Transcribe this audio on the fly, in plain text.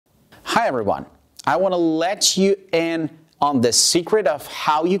Hi everyone, I want to let you in on the secret of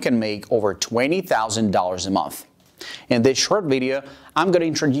how you can make over $20,000 a month. In this short video, I'm going to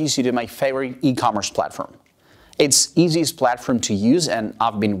introduce you to my favorite e-commerce platform. It's easiest platform to use and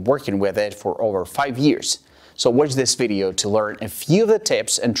I've been working with it for over 5 years. So watch this video to learn a few of the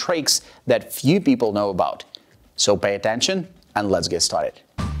tips and tricks that few people know about. So pay attention and let's get started.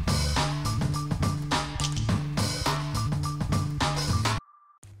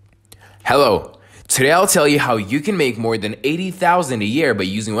 Hello, today I'll tell you how you can make more than $80,000 a year by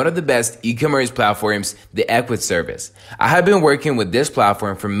using one of the best e-commerce platforms, the Ecwid service. I have been working with this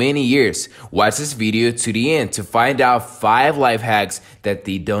platform for many years. Watch this video to the end to find out 5 life hacks that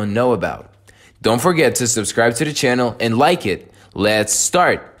they don't know about. Don't forget to subscribe to the channel and like it. Let's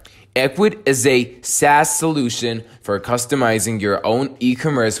start. Ecwid is a SaaS solution for customizing your own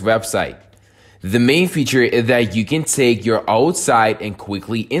e-commerce website. The main feature is that you can take your old site and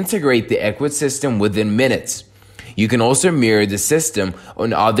quickly integrate the Ecwid system within minutes. You can also mirror the system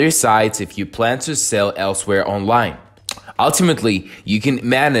on other sites if you plan to sell elsewhere online. Ultimately, you can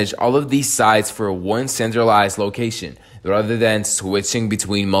manage all of these sites for one centralized location rather than switching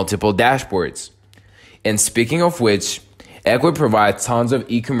between multiple dashboards. And speaking of which, Ecwid provides tons of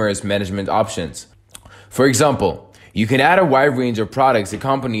e-commerce management options. For example, you can add a wide range of products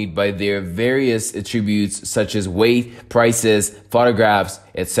accompanied by their various attributes such as weight, prices, photographs,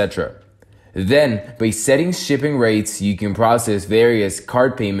 etc. Then, by setting shipping rates, you can process various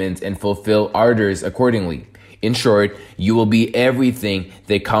cart payments and fulfill orders accordingly. In short, you will be everything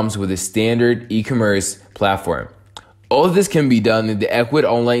that comes with a standard e-commerce platform. All of this can be done in the Ecwid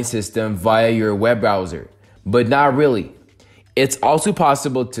online system via your web browser, but not really. It's also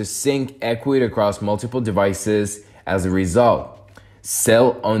possible to sync Ecwid across multiple devices. As a result,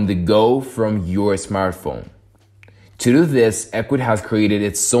 sell on the go from your smartphone. To do this, Ecwid has created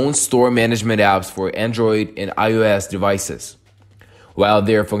its own store management apps for Android and iOS devices. While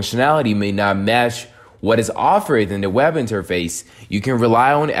their functionality may not match what is offered in the web interface, you can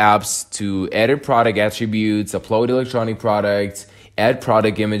rely on apps to edit product attributes, upload electronic products, add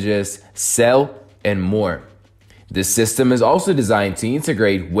product images, sell, and more. This system is also designed to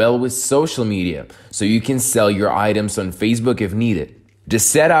integrate well with social media, so you can sell your items on Facebook if needed.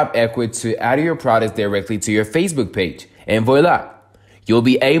 Just set up Ecwid to add your products directly to your Facebook page, and voila! You'll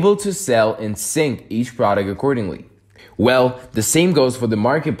be able to sell and sync each product accordingly. Well, the same goes for the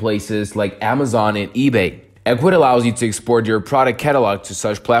marketplaces like Amazon and eBay. Ecwid allows you to export your product catalog to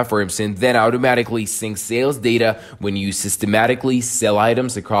such platforms and then automatically sync sales data when you systematically sell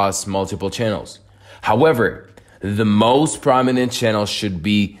items across multiple channels. However, the most prominent channel should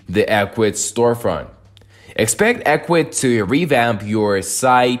be the Ecwid storefront. Expect Ecwid to revamp your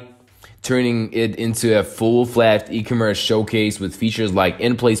site, turning it into a full-fledged e-commerce showcase with features like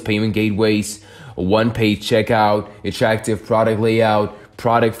in-place payment gateways, a one-page checkout, attractive product layout,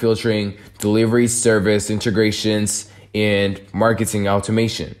 product filtering, delivery service integrations, and marketing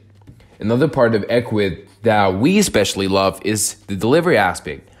automation. Another part of Ecwid that we especially love is the delivery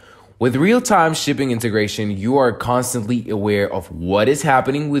aspect. With real-time shipping integration, you are constantly aware of what is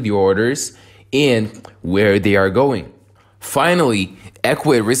happening with your orders and where they are going. Finally,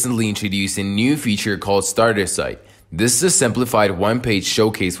 Ecwid recently introduced a new feature called Starter Site. This is a simplified one-page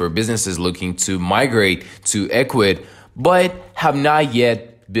showcase for businesses looking to migrate to Ecwid but have not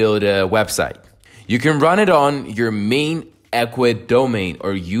yet built a website. You can run it on your main Ecwid domain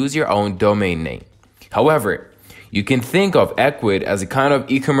or use your own domain name. However, you can think of Ecwid as a kind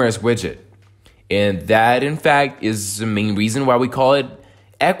of e-commerce widget. And that, in fact, is the main reason why we call it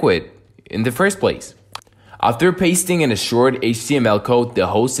Ecwid in the first place. After pasting in a short HTML code, the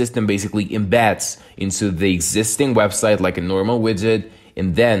whole system basically embeds into the existing website like a normal widget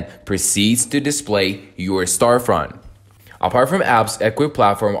and then proceeds to display your storefront. Apart from apps, Ecwid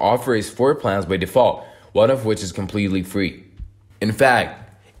platform offers 4 plans by default, one of which is completely free. In fact,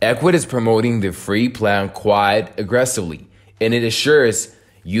 Ecwid is promoting the free plan quite aggressively, and it assures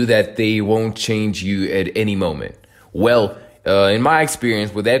you that they won't change you at any moment. Well, in my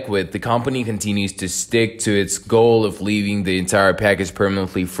experience with Ecwid, the company continues to stick to its goal of leaving the entire package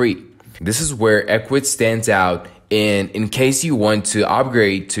permanently free. This is where Ecwid stands out, and in case you want to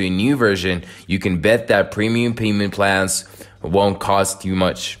upgrade to a new version, you can bet that premium payment plans won't cost you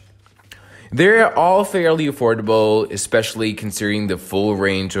much. They're all fairly affordable, especially considering the full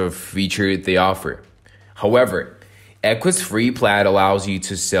range of features they offer. However, Ecwid's free plan allows you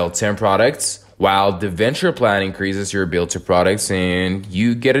to sell 10 products, while the venture plan increases your bill to products and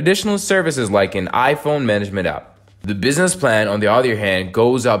you get additional services like an iPhone management app. The business plan, on the other hand,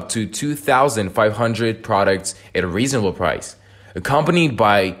 goes up to 2,500 products at a reasonable price, accompanied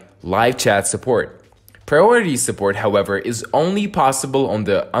by live chat support. Priority support, however, is only possible on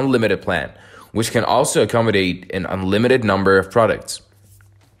the unlimited plan, which can also accommodate an unlimited number of products.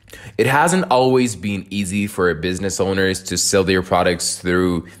 It hasn't always been easy for business owners to sell their products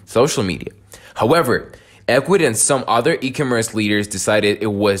through social media. However, Ecwid and some other e-commerce leaders decided it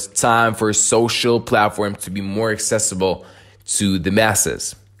was time for social platforms to be more accessible to the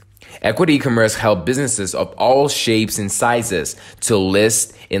masses. Ecwid e-commerce helps businesses of all shapes and sizes to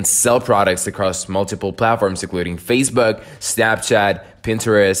list and sell products across multiple platforms, including Facebook, Snapchat,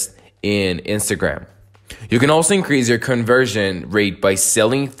 Pinterest, and Instagram. You can also increase your conversion rate by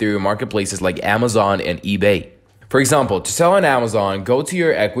selling through marketplaces like Amazon and eBay. For example, to sell on Amazon, go to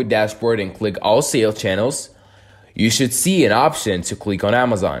your Ecwid dashboard and click All Sales Channels. You should see an option to click on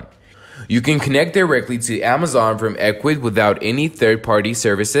Amazon. You can connect directly to Amazon from Ecwid without any third-party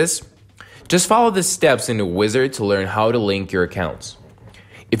services. Just follow the steps in the wizard to learn how to link your accounts.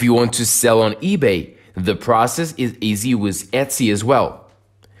 If you want to sell on eBay, the process is easy with Etsy as well.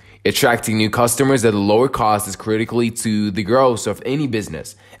 Attracting new customers at a lower cost is critical to the growth of any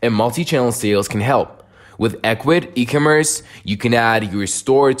business, and multi-channel sales can help. With Ecwid e-commerce, you can add your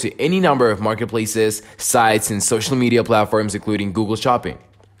store to any number of marketplaces, sites, and social media platforms, including Google Shopping.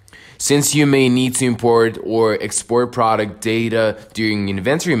 Since you may need to import or export product data during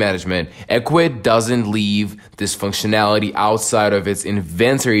inventory management, Ecwid doesn't leave this functionality outside of its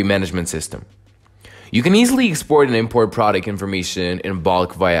inventory management system. You can easily export and import product information in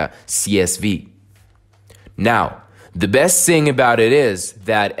bulk via CSV. Now, the best thing about it is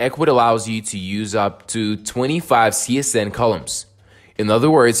that Ecwid allows you to use up to 25 CSN columns. In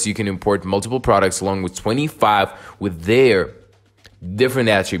other words, you can import multiple products along with 25 with their different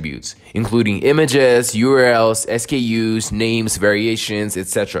attributes, including images, URLs, SKUs, names, variations,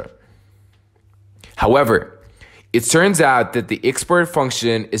 etc. However, it turns out that the export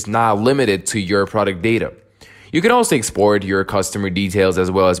function is not limited to your product data. You can also export your customer details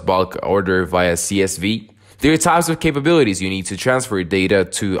as well as bulk order via CSV. There are types of capabilities you need to transfer data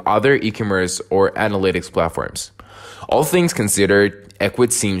to other e-commerce or analytics platforms. All things considered,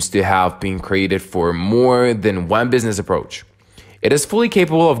 Ecwid seems to have been created for more than one business approach. It is fully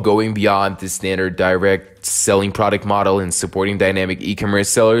capable of going beyond the standard direct selling product model and supporting dynamic e-commerce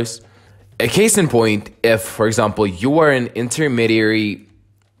sellers. A case in point, if, for example, you are an intermediary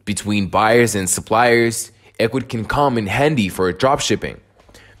between buyers and suppliers, Ecwid can come in handy for dropshipping.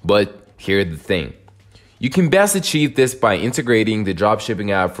 But here's the thing. You can best achieve this by integrating the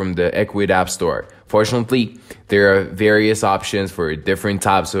dropshipping app from the Ecwid App Store. Fortunately, there are various options for different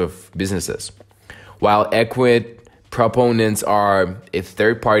types of businesses. While Ecwid proponents are a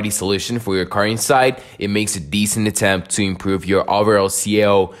third-party solution for your current site, it makes a decent attempt to improve your overall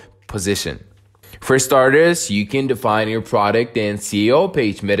SEO position. For starters, you can define your product and SEO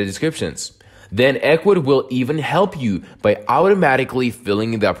page meta descriptions. Then Ecwid will even help you by automatically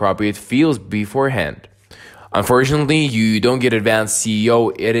filling in the appropriate fields beforehand. Unfortunately, you don't get advanced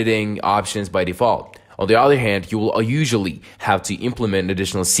SEO editing options by default. On the other hand, you will usually have to implement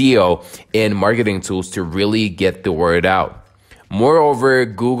additional SEO and marketing tools to really get the word out. Moreover,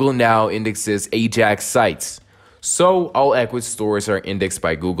 Google now indexes Ajax sites, so all Ecwid stores are indexed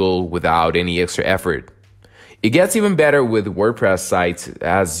by Google without any extra effort. It gets even better with WordPress sites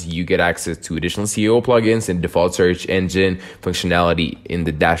as you get access to additional SEO plugins and default search engine functionality in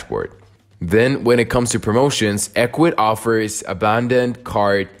the dashboard. Then, when it comes to promotions, Ecwid offers abandoned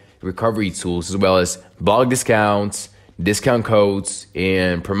cart recovery tools as well as bulk discounts, discount codes,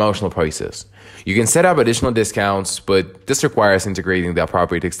 and promotional prices. You can set up additional discounts, but this requires integrating the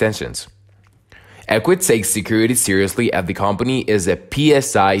appropriate extensions. Ecwid takes security seriously as the company is a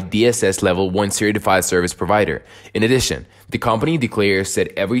PSI DSS Level 1 certified service provider. In addition, the company declares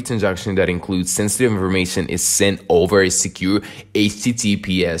that every transaction that includes sensitive information is sent over a secure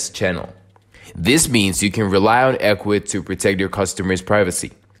HTTPS channel. This means you can rely on Ecwid to protect your customers'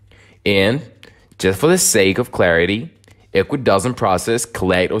 privacy. And just for the sake of clarity, Ecwid doesn't process,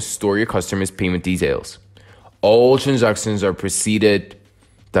 collect, or store your customers' payment details. All transactions are processed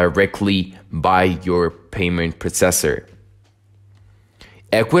directly by your payment processor.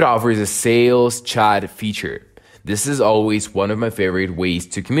 Ecwid offers a sales chat feature. This is always one of my favorite ways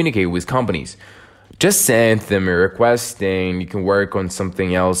to communicate with companies. Just send them a request and you can work on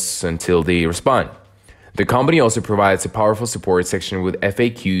something else until they respond. The company also provides a powerful support section with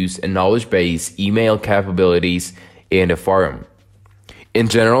FAQs, a knowledge base, email capabilities, and a forum. In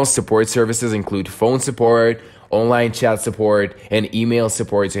general, support services include phone support, online chat support, and email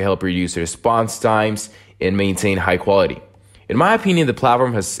support to help reduce response times and maintain high quality. In my opinion, the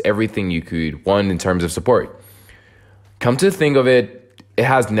platform has everything you could want in terms of support. Come to think of it, It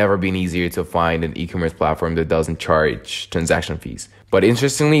has never been easier to find an e-commerce platform that doesn't charge transaction fees. But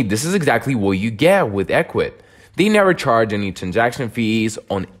interestingly, this is exactly what you get with Ecwid. They never charge any transaction fees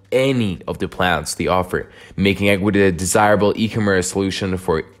on any of the plans they offer, making Ecwid a desirable e-commerce solution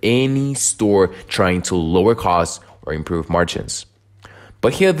for any store trying to lower costs or improve margins.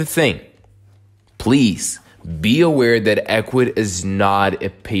 But here's the thing. Please be aware that Ecwid is not a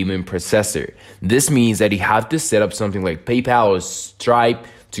payment processor. This means that you have to set up something like PayPal or Stripe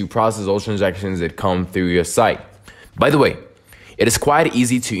to process all transactions that come through your site. By the way, it is quite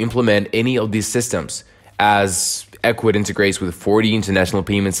easy to implement any of these systems, as Ecwid integrates with 40 international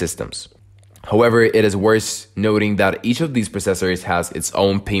payment systems. However, it is worth noting that each of these processors has its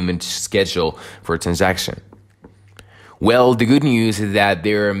own payment schedule for a transaction. Well, the good news is that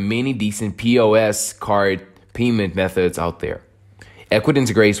there are many decent POS card payment methods out there. Ecwid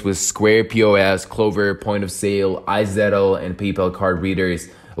integrates with Square POS, Clover, Point of Sale, iZettle, and PayPal card readers,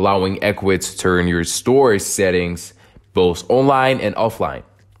 allowing Ecwid to turn your store settings both online and offline.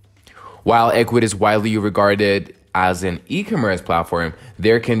 While Ecwid is widely regarded as an e-commerce platform,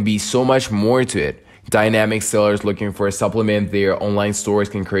 there can be so much more to it. Dynamic sellers looking for a supplement their online stores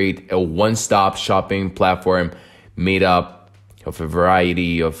can create a one-stop shopping platform made up of a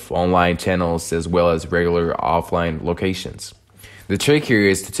variety of online channels as well as regular offline locations. The trick here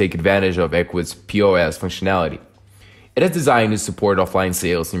is to take advantage of Ecwid's POS functionality. It is designed to support offline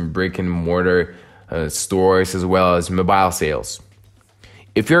sales in brick-and-mortar stores as well as mobile sales.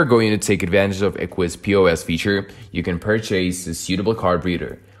 If you're going to take advantage of Ecwid's POS feature, you can purchase a suitable card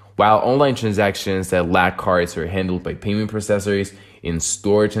reader. While online transactions that lack cards are handled by payment processors,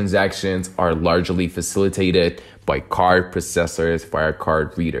 in-store transactions are largely facilitated by card processors via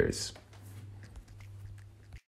card readers.